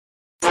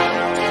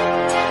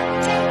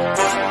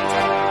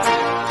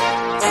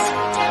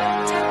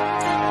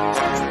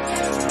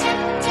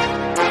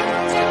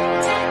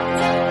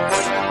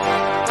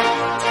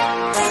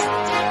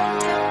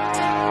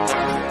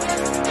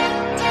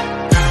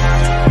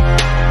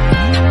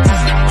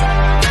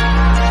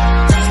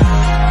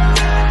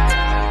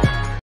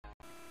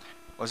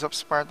Wazzup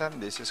Spartan,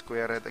 this is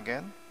Kuya Red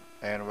again,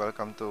 and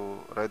welcome to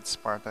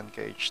Spartan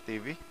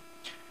Khtv.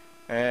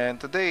 And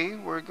today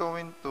we're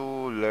going to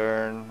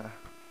learn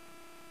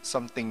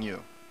something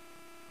new.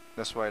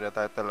 That's why the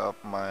title of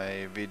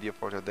my video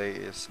for today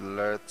is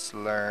Let's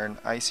Learn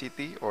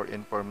ICT, or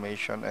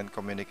Information and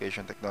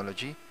Communication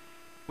Technology,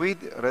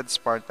 with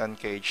Spartan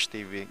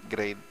Khtv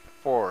Grade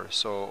 4.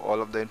 So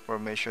all of the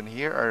information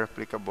here are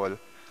applicable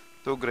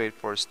to Grade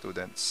 4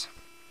 students.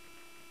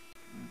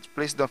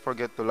 Please don't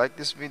forget to like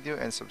this video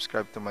and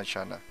subscribe to my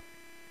channel.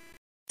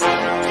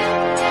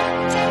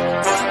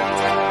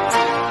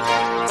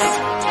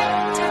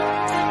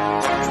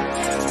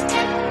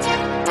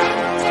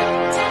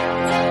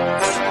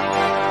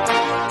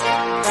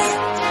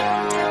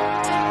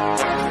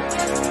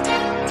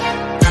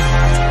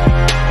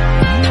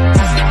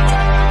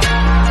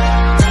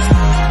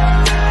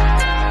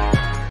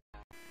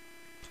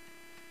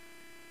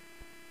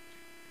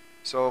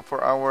 So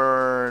for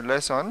our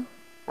lesson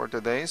for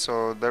today,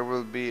 so there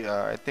will be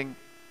I think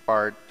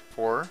part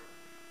 4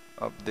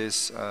 of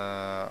this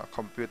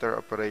computer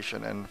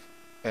operation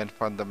and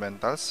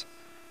fundamentals,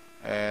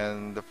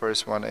 and the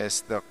first one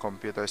is the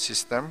computer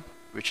system,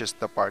 which is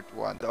the part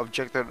 1. The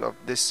objective of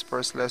this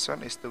first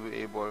lesson is to be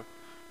able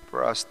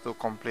for us to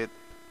complete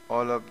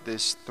all of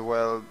these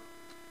 12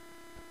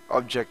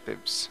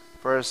 objectives.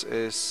 First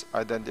is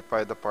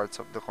identify the parts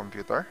of the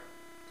computer.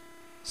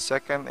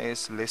 Second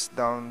is list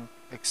down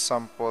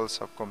examples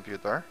of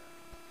computer.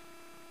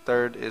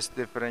 Third is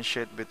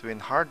differentiate between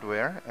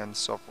hardware and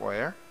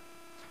software.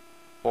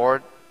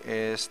 Fourth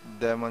is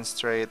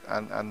demonstrate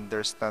an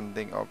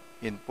understanding of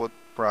input,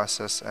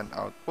 process, and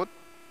output.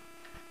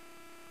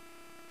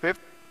 Fifth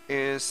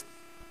is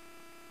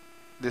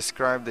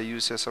describe the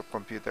uses of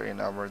computer in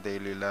our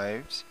daily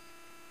lives.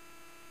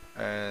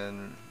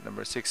 And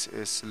number 6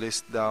 is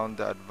list down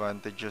the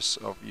advantages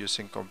of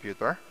using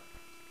computer.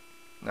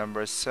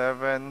 Number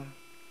 7,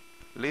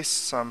 list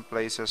some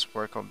places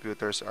where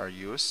computers are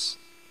used.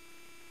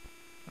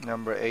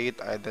 Number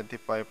 8,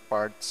 identify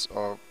parts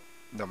of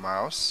the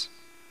mouse.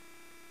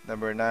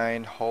 Number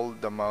 9, hold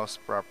the mouse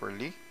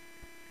properly.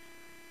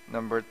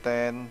 Number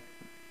 10,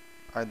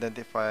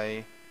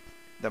 identify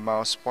the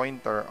mouse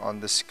pointer on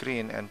the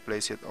screen and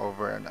place it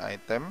over an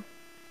item.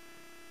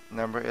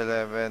 Number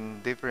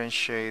 11,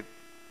 differentiate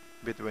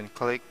between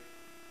click,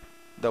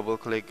 double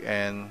click,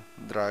 and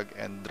drag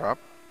and drop.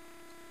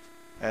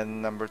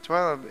 And number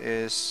 12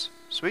 is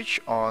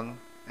switch on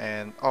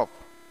and off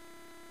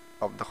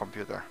of the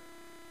computer.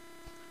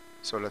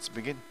 So let's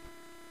begin.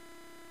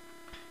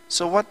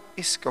 So what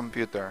is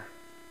computer?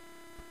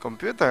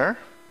 Computer,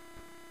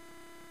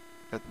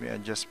 let me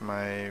adjust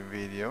my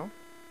video,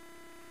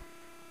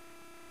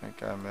 my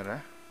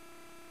camera.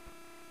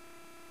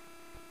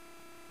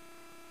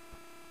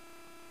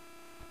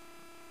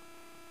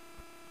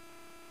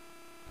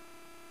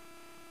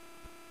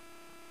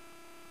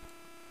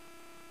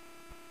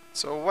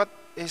 So what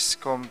is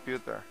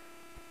computer?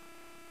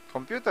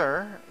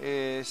 Computer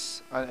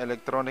is an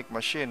electronic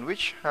machine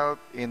which help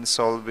in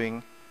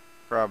solving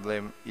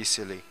problem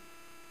easily.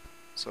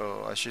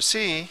 So as you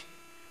see,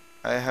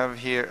 I have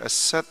here a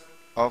set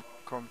of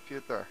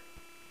computer.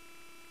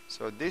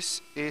 So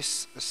this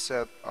is a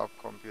set of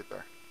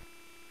computer.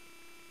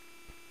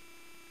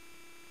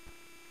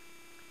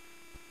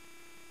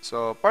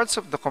 So parts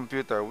of the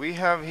computer, we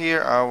have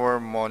here our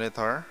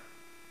monitor.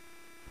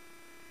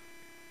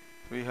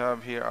 We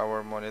have here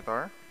our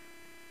monitor.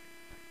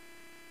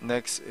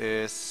 Next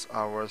is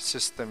our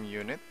system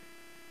unit.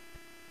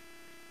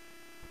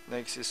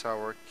 Next is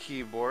our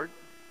keyboard.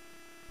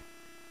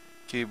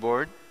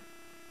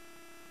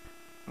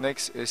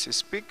 Next is a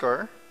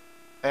speaker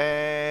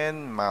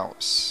and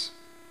mouse.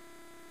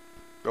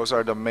 Those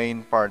are the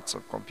main parts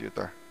of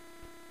computer.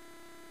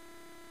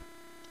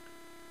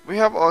 We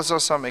have also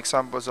some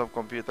examples of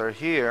computer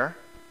here,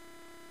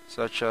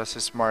 such as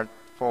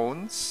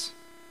smartphones.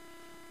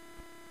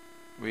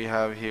 We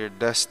have here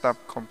desktop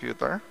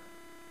computer,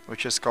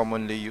 which is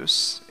commonly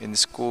used in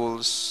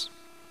schools,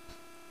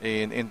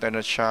 in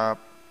internet shop,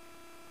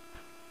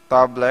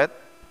 tablet,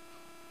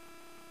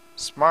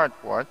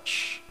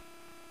 smartwatch,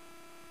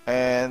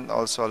 and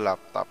also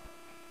laptop.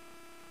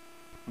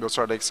 Those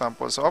are the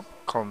examples of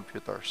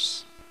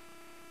computers.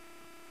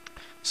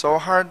 So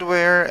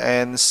hardware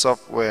and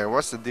software,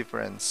 what's the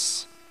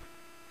difference?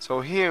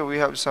 So here we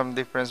have some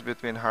difference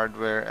between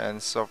hardware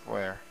and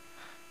software.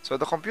 So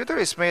the computer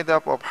is made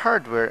up of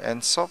hardware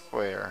and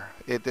software.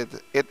 It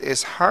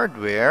is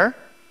hardware.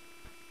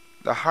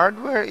 The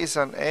hardware is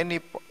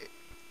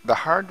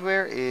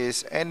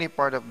any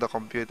part of the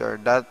computer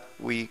that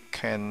we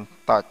can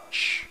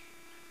touch.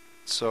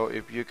 So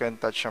if you can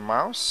touch a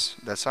mouse,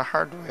 that's a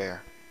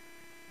hardware.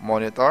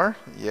 Monitor,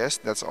 yes,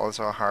 that's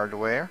also a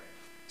hardware.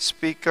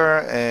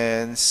 Speaker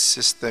and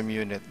system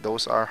unit,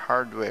 those are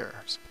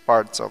hardware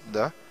parts of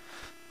the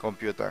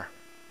computer.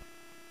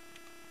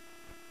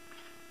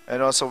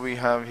 And also we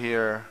have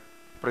here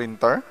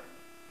printer,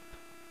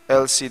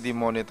 LCD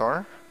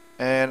monitor,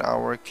 and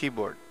our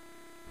keyboard.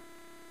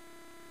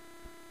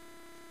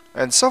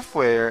 And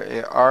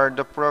software are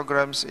the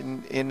programs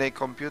in a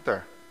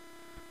computer.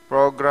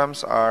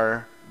 Programs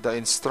are the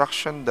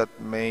instruction that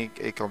make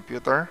a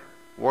computer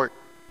work.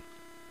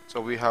 So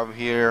we have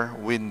here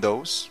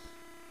Windows.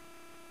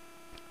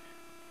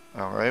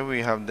 Alright,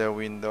 we have the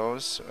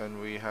Windows, and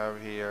we have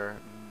here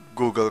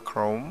Google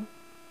Chrome.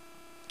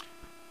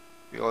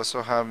 We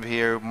also have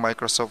here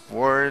Microsoft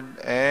Word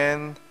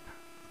and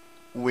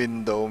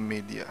Window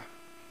Media.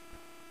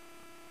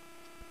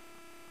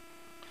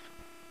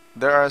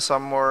 There are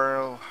some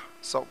more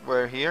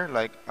software here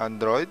like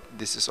Android.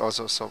 This is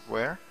also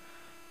software.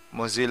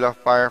 Mozilla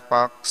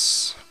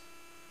Firefox,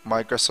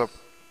 Microsoft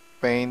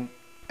Paint,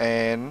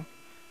 and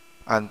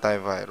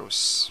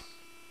antivirus.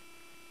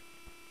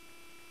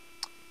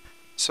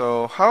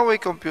 So how a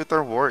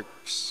computer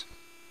works?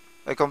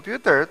 A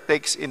computer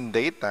takes in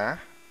data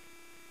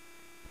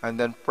and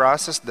then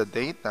process the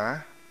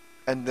data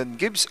and then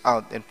gives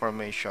out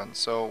information.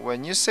 So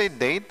when you say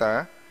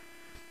data,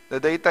 the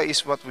data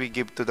is what we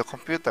give to the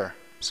computer.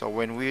 So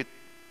when we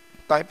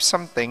type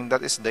something,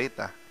 that is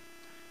data.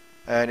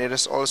 And it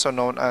is also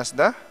known as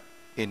the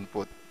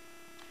input.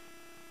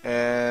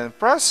 And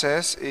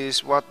process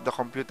is what the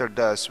computer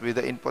does with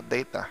the input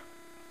data.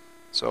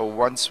 So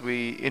once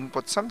we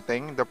input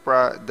something,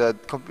 the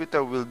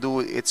computer will do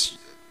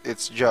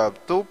its job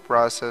to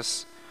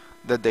process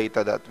the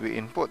data that we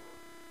input.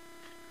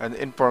 And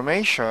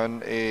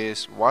information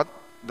is what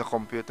the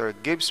computer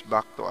gives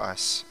back to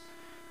us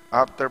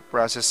after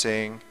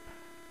processing,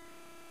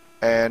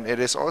 and it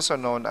is also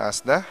known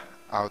as the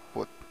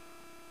output.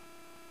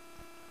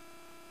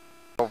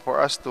 So for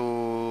us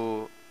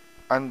to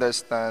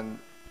understand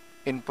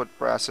input,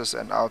 process,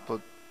 and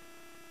output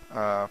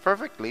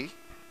perfectly,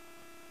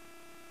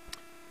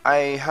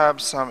 I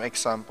have some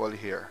example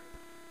here.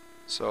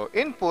 So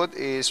input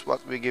is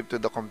what we give to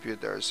the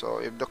computer. So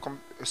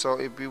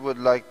if we would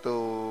like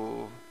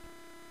to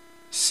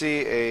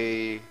see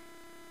a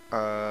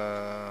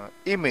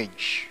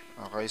image,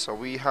 okay, so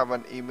we have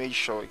an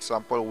image. So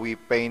example, we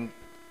paint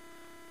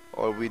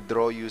or we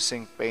draw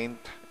using paint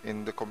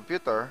in the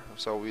computer.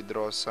 So we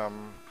draw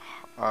some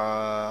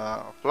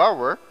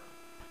flower,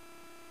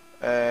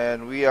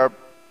 and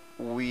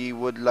we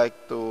would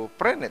like to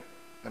print it,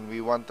 and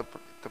we want to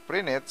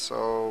print it.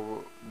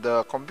 So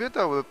the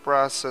computer will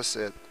process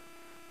it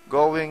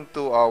going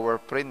to our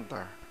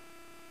printer,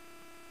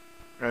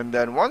 and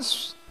then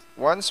once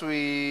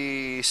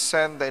we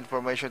send the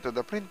information to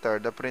the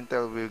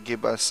printer will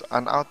give us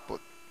an output,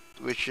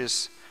 which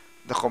is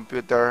the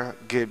computer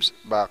gives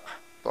back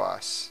to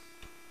us.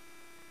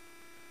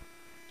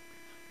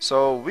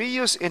 So we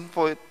use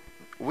input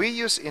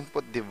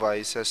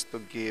devices to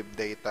give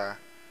data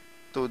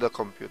to the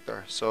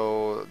computer.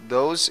 So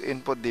those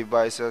input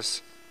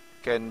devices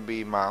can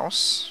be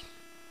mouse,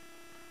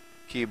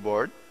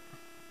 keyboard,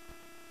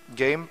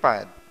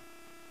 gamepad,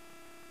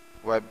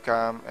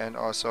 webcam, and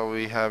also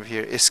we have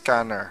here a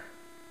scanner.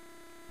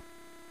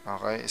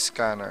 Okay,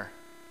 scanner.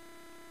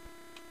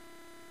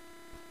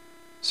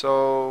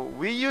 So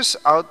we use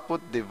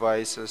output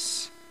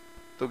devices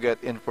to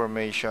get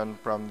information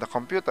from the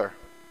computer.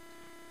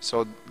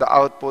 So the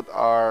output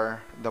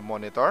are the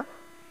monitor,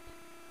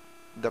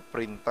 the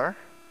printer,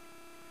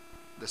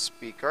 the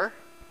speaker,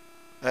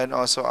 and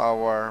also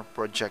our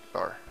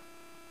projector.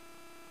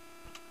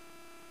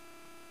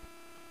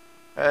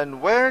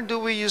 And where do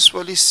we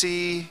usually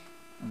see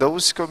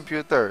those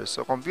computers?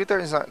 So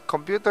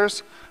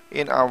computers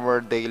in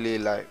our daily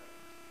life.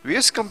 We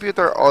use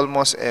computer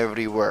almost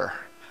everywhere.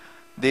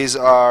 These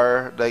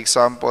are the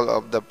example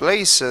of the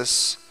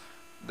places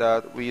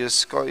that we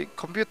use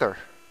computer.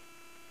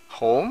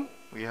 Home,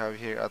 we have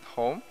here at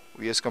home.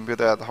 We use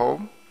computer at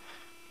home.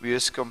 We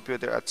use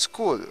computer at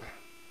school,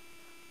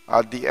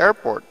 at the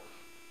airport,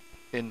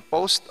 in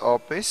post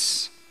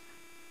office,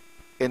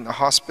 in a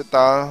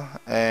hospital,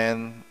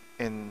 and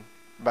in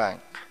bank.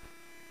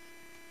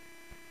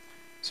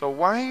 So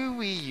why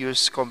we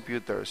use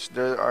computers?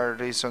 There are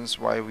reasons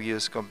why we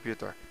use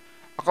computer.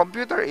 A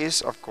computer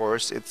is, of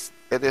course, it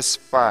is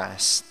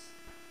fast,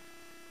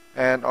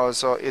 and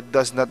also it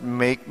does not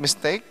make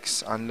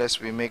mistakes unless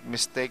we make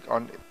mistake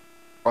on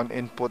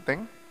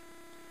inputting,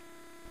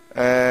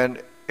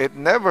 and it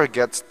never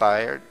gets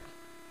tired,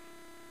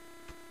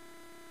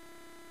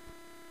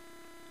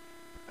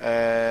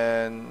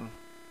 and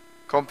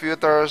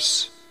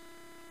computers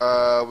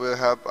will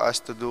help us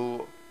to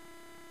do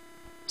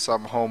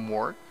some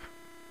homework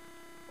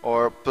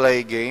or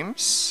play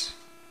games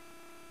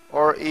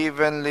or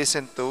even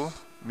listen to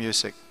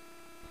music.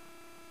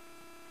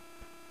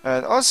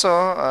 And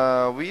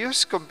also we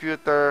use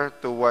computer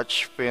to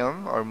watch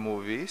film or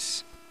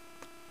movies,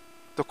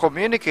 to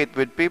communicate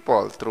with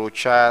people through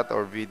chat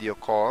or video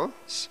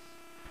calls,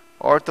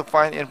 or to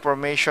find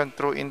information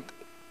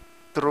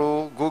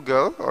through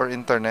Google or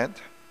internet.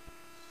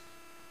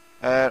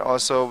 And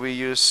also we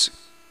use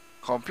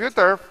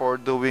computer for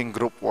doing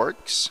group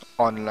works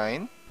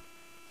online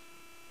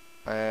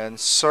and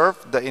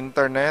surf the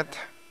internet,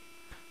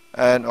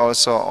 and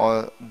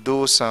also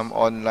do some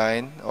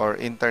online or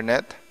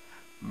internet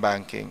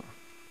banking.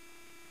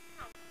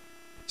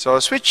 So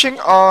switching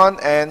on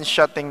and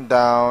shutting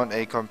down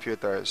a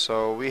computer.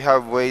 So we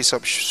have ways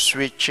of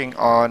switching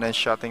on and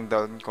shutting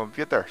down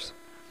computers.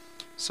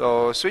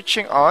 So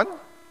switching on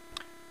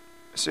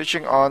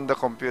the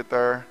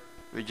computer,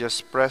 we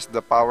just press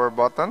the power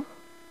button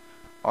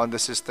on the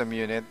system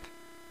unit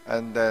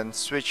and then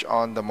switch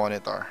on the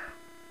monitor.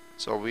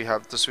 So we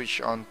have to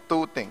switch on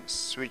two things.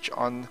 Switch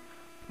on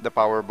the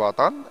power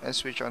button and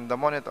switch on the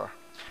monitor.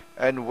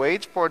 And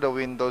wait for the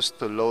windows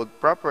to load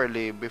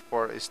properly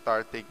before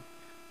starting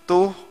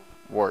to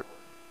work.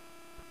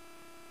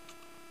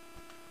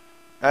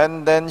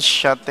 And then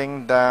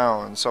shutting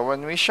down. So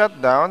when we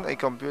shut down a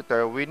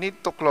computer, we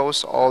need to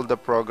close all the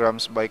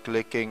programs by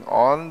clicking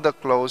on the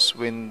close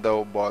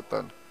window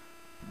button.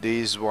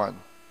 This one.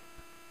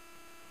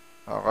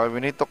 Okay, we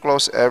need to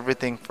close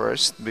everything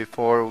first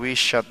before we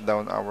shut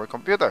down our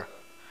computer.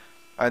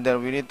 And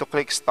then we need to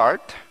click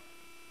start.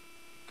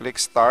 Click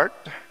start.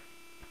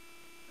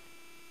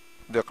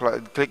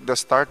 Click the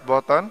start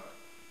button.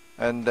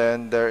 And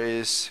then there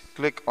is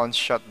click on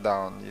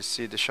shutdown. You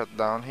see the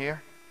shutdown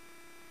here?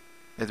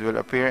 It will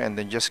appear, and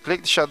then just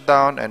click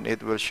shutdown and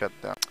it will shut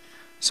down.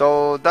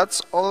 So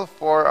that's all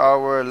for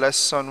our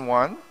lesson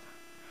 1,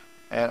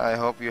 and I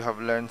hope you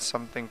have learned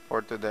something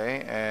for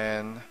today.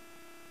 And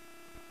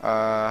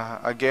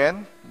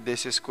again,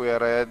 this is Kuya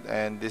Red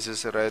and this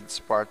is Red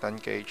Spartan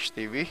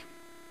Khtv.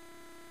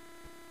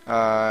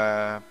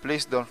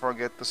 Please don't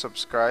forget to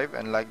subscribe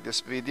and like this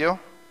video,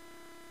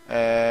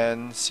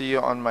 and see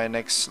you on my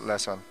next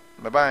lesson.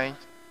 Bye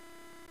bye.